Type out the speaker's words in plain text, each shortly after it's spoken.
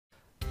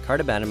Cart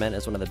abandonment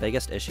is one of the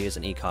biggest issues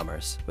in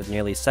e-commerce, with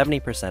nearly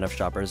 70% of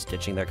shoppers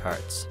ditching their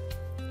carts.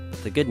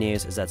 The good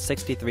news is that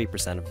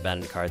 63% of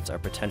abandoned carts are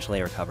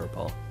potentially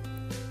recoverable.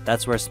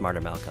 That's where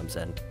SmartrMail comes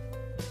in.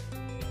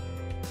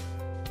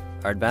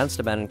 Our advanced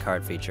abandoned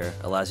cart feature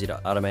allows you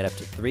to automate up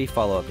to 3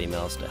 follow-up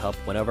emails to help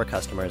win over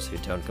customers who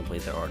don't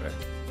complete their order.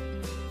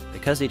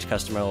 Because each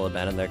customer will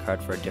abandon their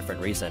cart for a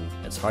different reason,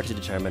 it's hard to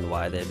determine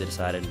why they've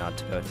decided not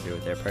to go through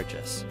with their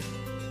purchase.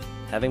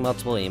 Having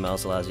multiple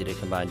emails allows you to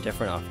combine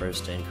different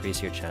offers to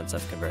increase your chance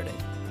of converting.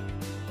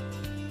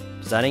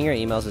 Designing your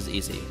emails is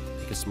easy,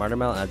 because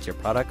SmartrMail adds your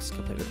products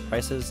complete with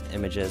prices,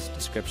 images,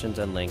 descriptions,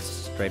 and links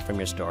straight from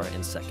your store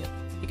in seconds.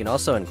 You can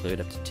also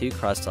include up to 2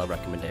 cross-sell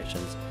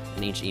recommendations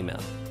in each email.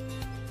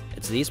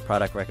 It's these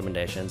product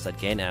recommendations that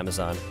gain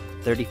Amazon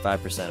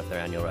 35% of their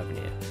annual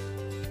revenue.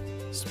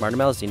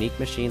 SmartrMail's unique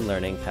machine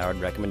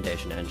learning-powered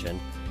recommendation engine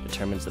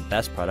determines the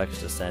best products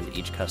to send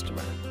each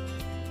customer.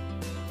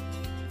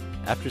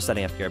 After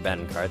setting up your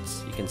abandoned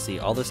carts, you can see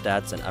all the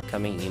stats and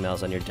upcoming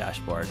emails on your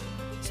dashboard,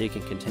 so you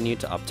can continue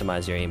to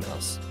optimize your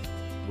emails.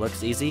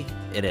 Looks easy?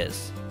 It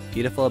is.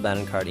 Beautiful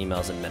abandoned cart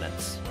emails in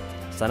minutes.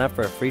 Sign up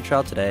for a free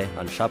trial today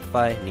on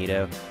Shopify,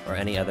 Nido, or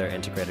any other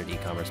integrated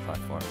e-commerce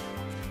platform.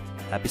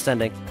 Happy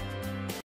sending!